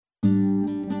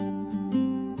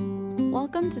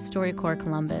Welcome to StoryCorps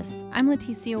Columbus. I'm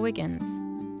Leticia Wiggins.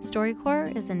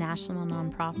 StoryCorps is a national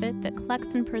nonprofit that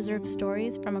collects and preserves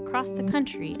stories from across the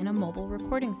country in a mobile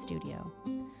recording studio.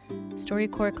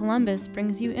 StoryCorps Columbus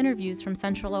brings you interviews from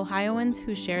Central Ohioans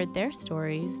who shared their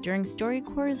stories during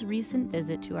StoryCorps' recent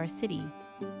visit to our city.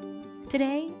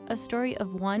 Today, a story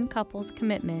of one couple's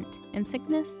commitment in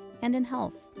sickness and in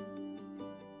health.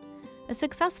 A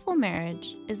successful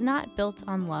marriage is not built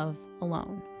on love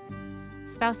alone.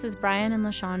 Spouses Brian and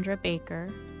LaShondra Baker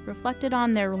reflected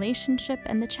on their relationship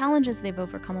and the challenges they've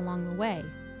overcome along the way,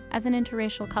 as an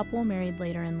interracial couple married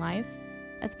later in life,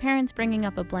 as parents bringing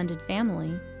up a blended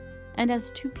family, and as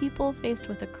two people faced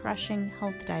with a crushing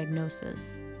health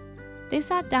diagnosis. They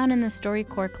sat down in the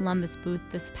StoryCorps Columbus booth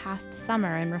this past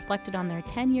summer and reflected on their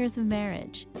 10 years of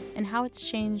marriage and how it's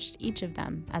changed each of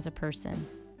them as a person.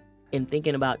 In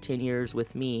thinking about 10 years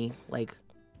with me,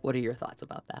 what are your thoughts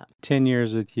about that? 10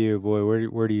 years with you, boy,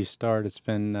 where do you start? It's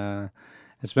been a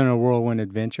whirlwind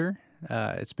adventure.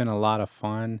 It's been a lot of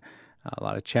fun, a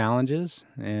lot of challenges,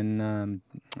 and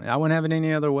I wouldn't have it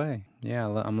any other way. Yeah,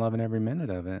 I'm loving every minute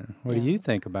of it. What do you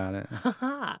think about it?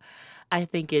 I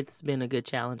think it's been a good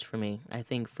challenge for me. I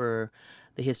think for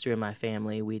the history of my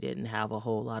family, we didn't have a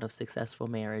whole lot of successful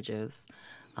marriages.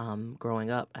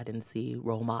 Growing up, I didn't see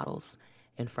role models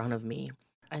in front of me.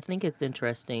 I think it's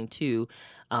interesting, too,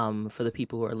 for the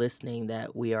people who are listening,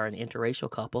 that we are an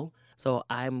interracial couple. So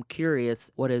I'm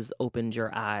curious, what has opened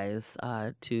your eyes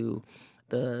to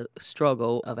the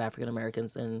struggle of African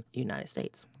Americans in the United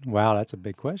States? Wow, that's a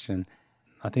big question.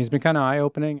 I think it's been kind of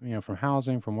eye-opening, from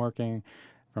housing, from working,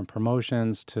 from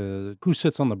promotions to who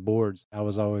sits on the boards. I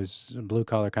was always a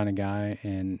blue-collar kind of guy,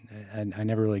 and I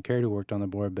never really cared who worked on the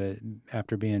board, but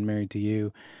after being married to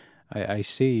you, I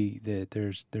see that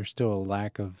there's still a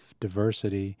lack of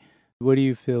diversity. What do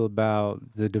you feel about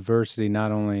the diversity,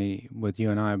 not only with you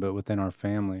and I, but within our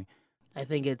family? I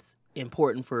think it's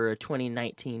important for a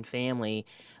 2019 family,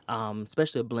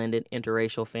 especially a blended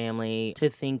interracial family, to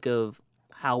think of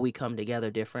how we come together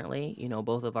differently.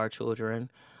 Both of our children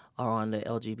are on the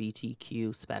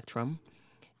LGBTQ spectrum.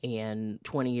 And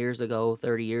 20 years ago,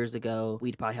 30 years ago,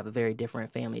 we'd probably have a very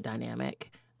different family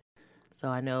dynamic. So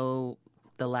I know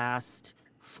the last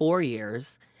 4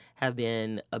 years have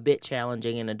been a bit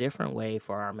challenging in a different way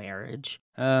for our marriage.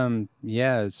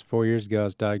 It's 4 years ago I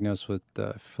was diagnosed with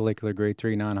follicular grade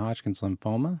 3 non-Hodgkin's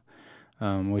lymphoma,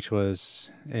 which was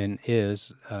and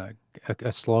is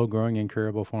a slow-growing,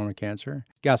 incurable form of cancer.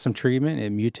 Got some treatment.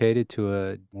 It mutated to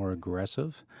a more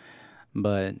aggressive,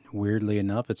 but weirdly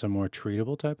enough, it's a more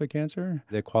treatable type of cancer.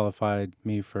 They qualified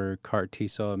me for CAR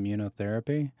T-cell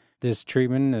immunotherapy. This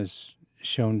treatment has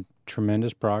shown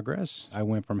tremendous progress. I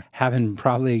went from having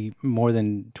probably more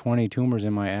than 20 tumors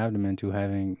in my abdomen to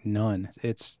having none.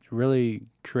 It's really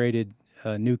created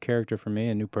a new character for me,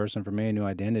 a new person for me, a new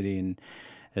identity, and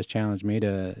has challenged me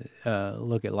to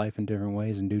look at life in different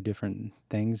ways and do different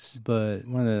things. But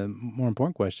one of the more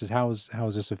important questions is, how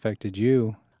has this affected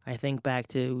you? I think back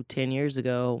to 10 years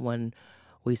ago when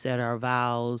we said our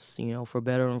vows, for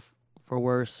better and for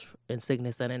worse, in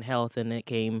sickness and in health, and it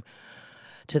came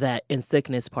to that in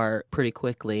sickness part pretty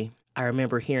quickly. I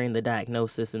remember hearing the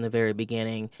diagnosis in the very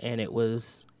beginning, and it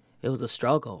was a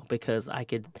struggle because I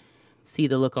could see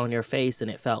the look on your face, and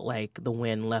it felt like the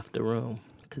wind left the room.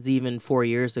 Because even 4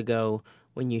 years ago,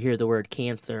 when you hear the word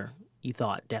cancer, you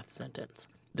thought death sentence.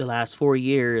 The last 4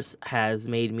 years has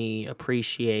made me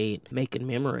appreciate making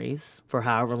memories for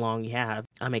however long you have.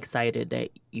 I'm excited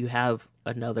that you have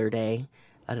another day,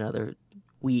 another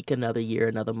week, another year,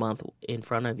 another month in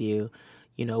front of you,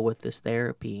 with this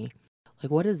therapy.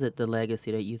 What is it, the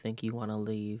legacy that you think you want to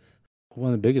leave? One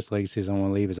of the biggest legacies I want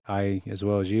to leave is I, as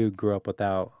well as you, grew up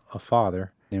without a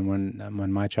father. And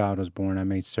when my child was born, I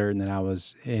made certain that I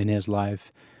was in his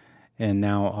life and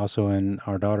now also in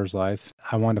our daughter's life.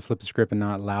 I wanted to flip the script and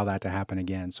not allow that to happen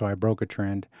again. So I broke a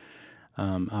trend.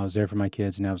 I was there for my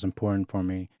kids, and that was important for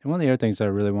me. And one of the other things that I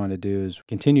really wanted to do is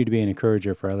continue to be an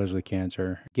encourager for others with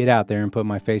cancer. Get out there and put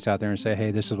my face out there and say, hey,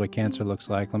 this is what cancer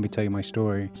looks like. Let me tell you my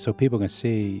story. So people can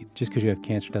see just because you have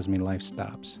cancer doesn't mean life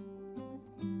stops.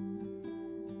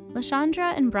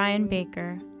 LaShondra and Brian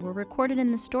Baker were recorded in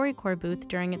the StoryCorps booth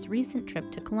during its recent trip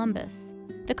to Columbus.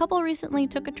 The couple recently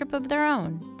took a trip of their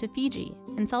own to Fiji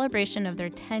in celebration of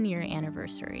their 10-year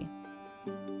anniversary.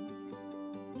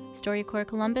 StoryCorps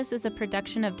Columbus is a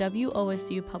production of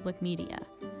WOSU Public Media.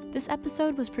 This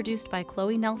episode was produced by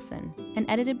Chloe Nelson and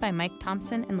edited by Mike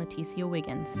Thompson and Leticia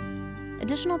Wiggins.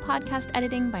 Additional podcast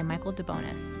editing by Michael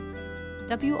DeBonis.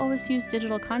 WOSU's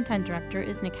digital content director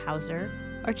is Nick Hauser.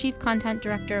 Our chief content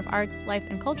director of arts, life,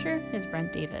 and culture is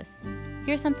Brent Davis.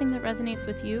 Here's something that resonates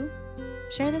with you.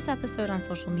 Share this episode on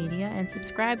social media and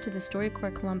subscribe to the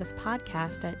StoryCorps Columbus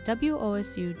podcast at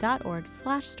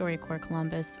wosu.org/StoryCorps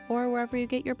Columbus or wherever you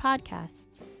get your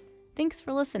podcasts. Thanks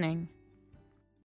for listening.